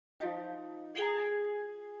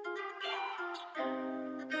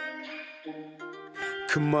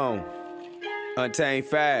Come on, Untamed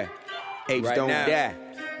 5, ApesDon'tDie.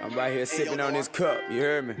 I'm right here sipping on this cup, you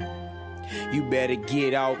heard me? You better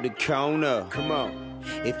get off the corner. Come on.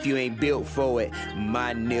 If you ain't built for it,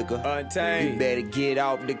 my nigga. Untamed. You better get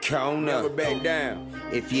off the corner. Never back down.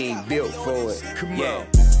 If you ain't built for it. Come on.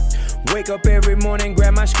 Wake up every morning,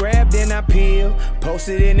 grab my scrap, then I peel. Post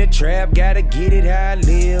it in the trap, gotta get it how I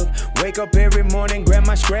live. Wake up every morning, grab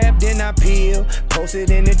my scrap, then I peel. Post it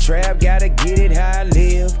in the trap, gotta get it how I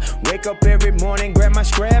live. Wake up every morning, grab my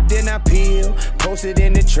scrap, then I peel. Post it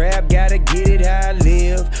in the trap, gotta get it how I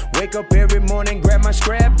live. Wake up every morning, grab my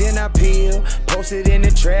scrap, then I peel. Post it in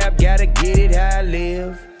the trap, gotta get it how I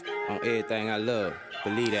live. On everything I love.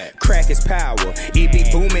 Believe that. Crack is power. It be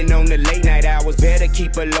booming on the late night hours. Better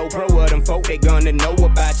keep a low pro of them folk. They gonna know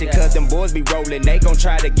about you. Cause them boys be rolling. They gon'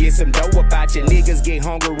 try to get some dough about you. Niggas get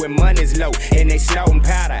hungry when money's low. And they snorting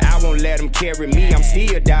powder. I won't let them carry me. I'm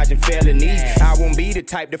still dodging felonies. I won't be the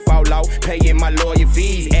type to fall off. Paying my lawyer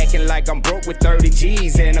fees. Acting like I'm broke with 30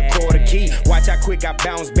 G's and a quarter key. Watch how quick I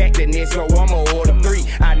bounce back the next go. I'ma order 3.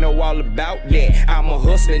 I know all about that. I'm a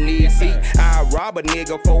hustler, need feet. I rob a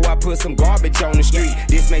nigga before I put some garbage on the street.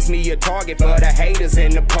 This makes me a target for the haters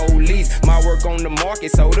and the police. My work on the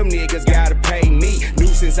market, so them niggas gotta pay me. Knew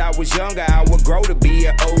since I was younger I would grow to be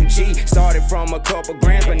an OG. Started from a couple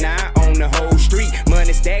grand, but now I own the whole street.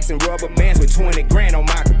 Money stacks and rubber bands with 20 grand on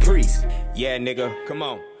my caprice. Yeah, nigga, come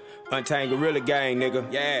on. Untamed Gorilla Gang, nigga.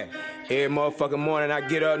 Yeah. Every motherfucking morning I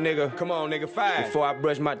get up, nigga. Come on, nigga, 5. Before I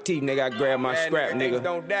brush my teeth, nigga, I grab my scrap, nigga.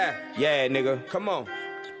 Don't die. Yeah, nigga, come on.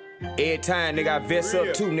 Every time, nigga, I vest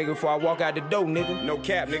up too, nigga, before I walk out the door, nigga. No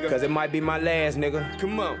cap, nigga. Cause it might be my last, nigga.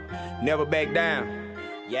 Come on. Never back down.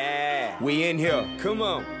 Yeah. We in here. Come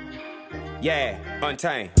on. Yeah.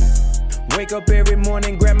 Untamed. Wake up every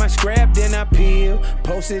morning, grab my scrap, then I peel.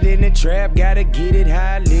 Post it in the trap, gotta get it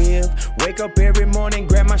how I live. Wake up every morning,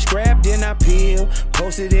 grab my scrap, then I peel.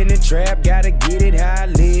 Post it in the trap, gotta get it how I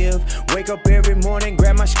live. Wake up every morning,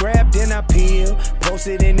 grab my scrap, then I peel. Post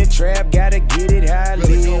it in the trap, gotta get it how I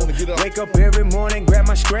live. Wake up every morning, grab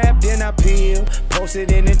my scrap, then I peel. Post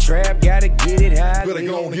it in the trap, gotta get it how I live. Better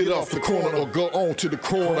go and get off the corner or go on to the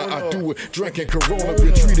corner. I do it drinking Corona,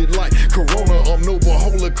 been treated like Corona. I'm no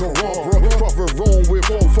holy Corona, bro. Profit wrong with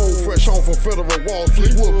 4.4, fresh home from Federal Wall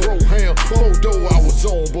Street. Wood bro ham, photo. I was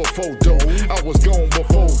on before dough. I was gone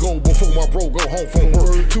before go. Before my bro go home from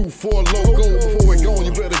work. 2-4 logo. Before it gone,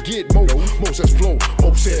 you better get Mo. Mo Ses flow.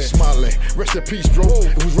 Mo Ses smiling. Rest in peace, bro.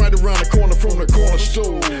 It was right around the corner from the corner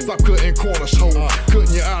store. Stop cutting corners, ho.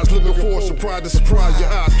 Cutting your eyes, looking for a surprise to surprise your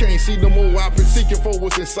eyes. Can't see no more. I've been seeking for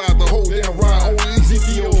what's inside the whole damn ride. Only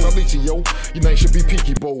Ezekiel. I leech you, yo. Your name should be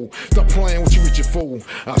Peaky Bowl. Stop playing what you reaching for.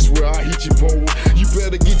 I swear I hit you, bro. You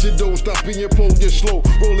better get your dough, stop being pole, get slow.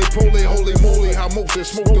 Roll it, holy moly, how Mo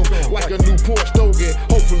Ses smoke them like a new pork stogie.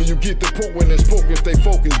 Hopefully you get the point when it's spoken. Stay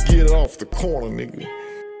focused, get it off the corner, nigga.